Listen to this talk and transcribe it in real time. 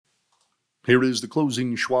Here is the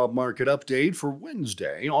closing Schwab market update for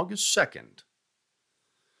Wednesday, August 2nd.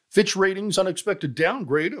 Fitch Ratings' unexpected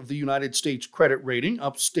downgrade of the United States credit rating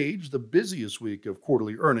upstaged the busiest week of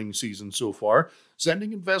quarterly earnings season so far,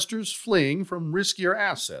 sending investors fleeing from riskier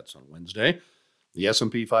assets on Wednesday. The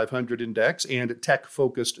S&P 500 index and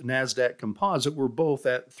tech-focused Nasdaq Composite were both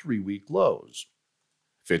at three-week lows.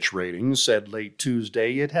 Fitch Ratings said late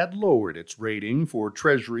Tuesday it had lowered its rating for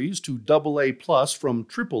Treasuries to AA+ from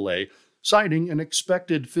AAA, citing an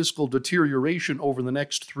expected fiscal deterioration over the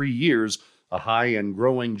next 3 years, a high and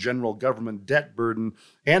growing general government debt burden,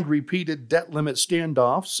 and repeated debt limit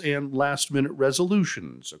standoffs and last-minute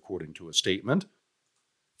resolutions, according to a statement.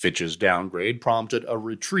 Fitch's downgrade prompted a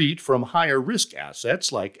retreat from higher-risk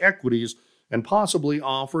assets like equities and possibly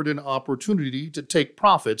offered an opportunity to take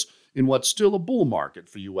profits in what's still a bull market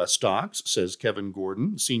for U.S. stocks, says Kevin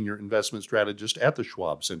Gordon, senior investment strategist at the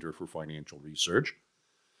Schwab Center for Financial Research.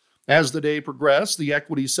 As the day progressed, the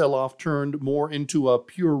equity sell-off turned more into a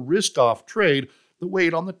pure risk-off trade that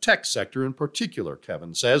weighed on the tech sector in particular,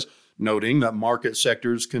 Kevin says, noting that market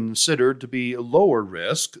sectors considered to be lower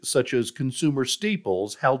risk, such as consumer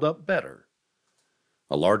staples, held up better.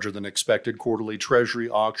 A larger-than-expected quarterly Treasury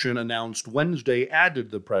auction announced Wednesday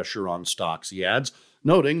added the pressure on stocks, he adds,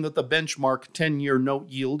 noting that the benchmark 10-year note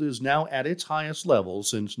yield is now at its highest level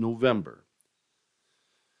since November.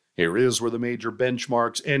 Here is where the major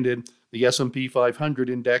benchmarks ended. The S&P 500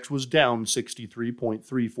 index was down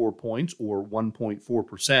 63.34 points, or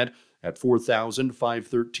 1.4%, at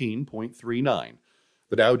 4,513.39.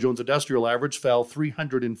 The Dow Jones Industrial Average fell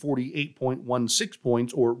 348.16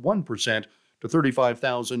 points, or 1%, to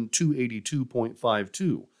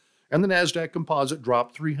 35,282.52. And the Nasdaq Composite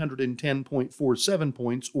dropped 310.47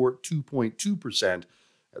 points, or 2.2%,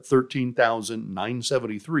 at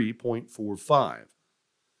 13,973.45.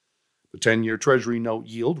 The 10-year Treasury note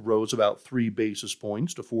yield rose about 3 basis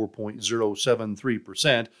points to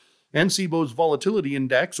 4.073%, and Cboe's Volatility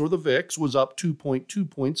Index, or the VIX, was up 2.2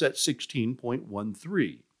 points at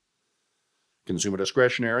 16.13. Consumer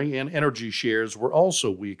discretionary and energy shares were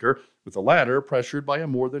also weaker, with the latter pressured by a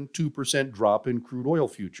more than 2% drop in crude oil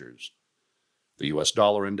futures. The U.S.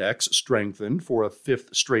 dollar index strengthened for a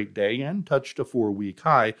fifth straight day and touched a 4-week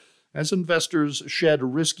high, as investors shed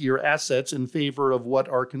riskier assets in favor of what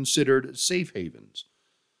are considered safe havens.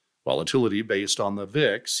 Volatility based on the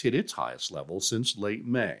VIX hit its highest level since late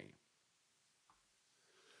May.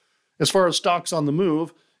 As far as stocks on the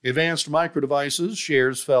move, Advanced Micro Devices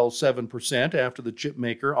shares fell 7% after the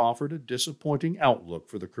chipmaker offered a disappointing outlook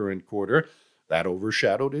for the current quarter. That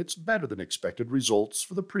overshadowed its better-than-expected results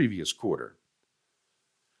for the previous quarter.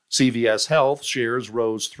 CVS Health shares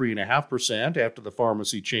rose 3.5% after the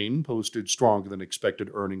pharmacy chain posted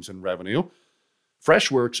stronger-than-expected earnings and revenue.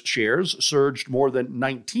 Freshworks shares surged more than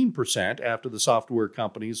 19% after the software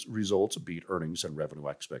company's results beat earnings and revenue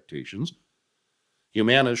expectations.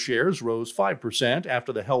 Humana's shares rose 5%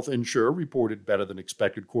 after the health insurer reported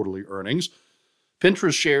better-than-expected quarterly earnings.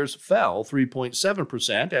 Pinterest shares fell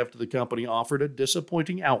 3.7% after the company offered a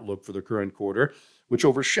disappointing outlook for the current quarter, which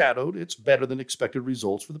overshadowed its better-than-expected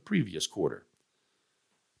results for the previous quarter.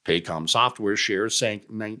 Paycom Software shares sank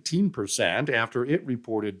 19% after it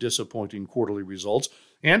reported disappointing quarterly results,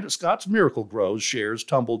 and Scotts Miracle-Gro's shares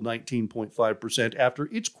tumbled 19.5% after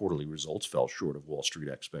its quarterly results fell short of Wall Street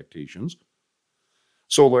expectations.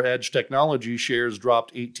 Solar Edge Technology shares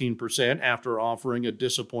dropped 18% after offering a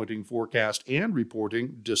disappointing forecast and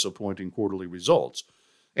reporting disappointing quarterly results.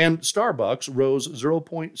 And Starbucks rose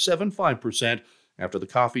 0.75% after the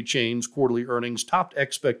coffee chain's quarterly earnings topped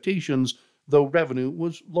expectations, though revenue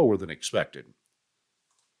was lower than expected.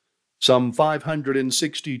 Some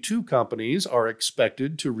 562 companies are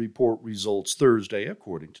expected to report results Thursday,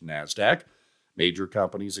 according to Nasdaq. Major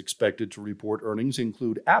companies expected to report earnings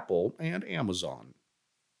include Apple and Amazon.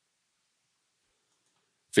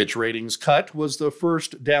 Fitch Ratings' cut was the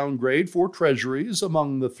first downgrade for Treasuries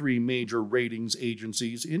among the three major ratings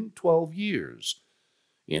agencies in 12 years.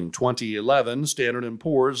 In 2011, Standard &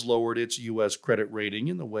 Poor's lowered its U.S. credit rating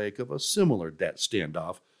in the wake of a similar debt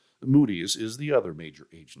standoff. Moody's is the other major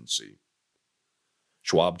agency.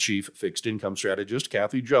 Schwab chief fixed income strategist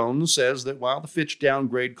Kathy Jones says that while the Fitch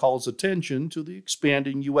downgrade calls attention to the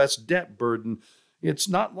expanding U.S. debt burden, it's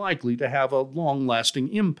not likely to have a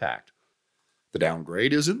long-lasting impact. The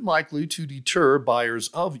downgrade isn't likely to deter buyers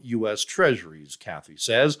of U.S. Treasuries, Kathy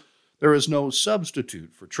says. There is no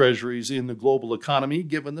substitute for Treasuries in the global economy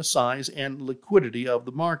given the size and liquidity of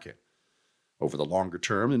the market. Over the longer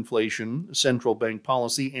term, inflation, central bank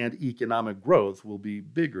policy, and economic growth will be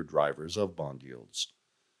bigger drivers of bond yields.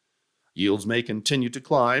 Yields may continue to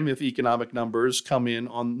climb if economic numbers come in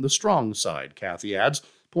on the strong side, Kathy adds,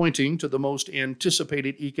 pointing to the most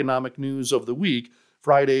anticipated economic news of the week,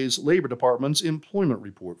 Friday's Labor Department's employment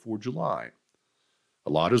report for July. A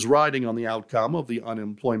lot is riding on the outcome of the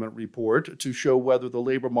unemployment report to show whether the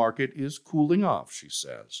labor market is cooling off, she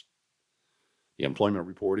says. The employment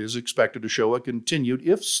report is expected to show a continued,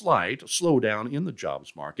 if slight, slowdown in the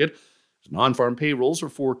jobs market. Non-farm payrolls are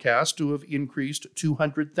forecast to have increased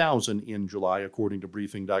 200,000 in July, according to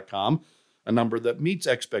Briefing.com. A number that meets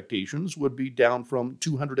expectations would be down from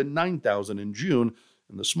 209,000 in June,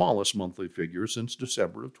 and the smallest monthly figure since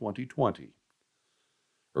December of 2020.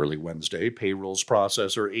 Early Wednesday, payrolls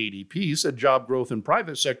processor ADP said job growth in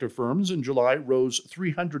private sector firms in July rose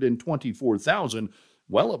 324,000,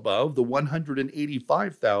 well above the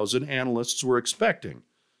 185,000 analysts were expecting.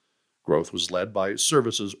 Growth was led by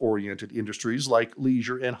services-oriented industries like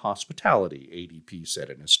leisure and hospitality, ADP said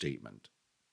in a statement.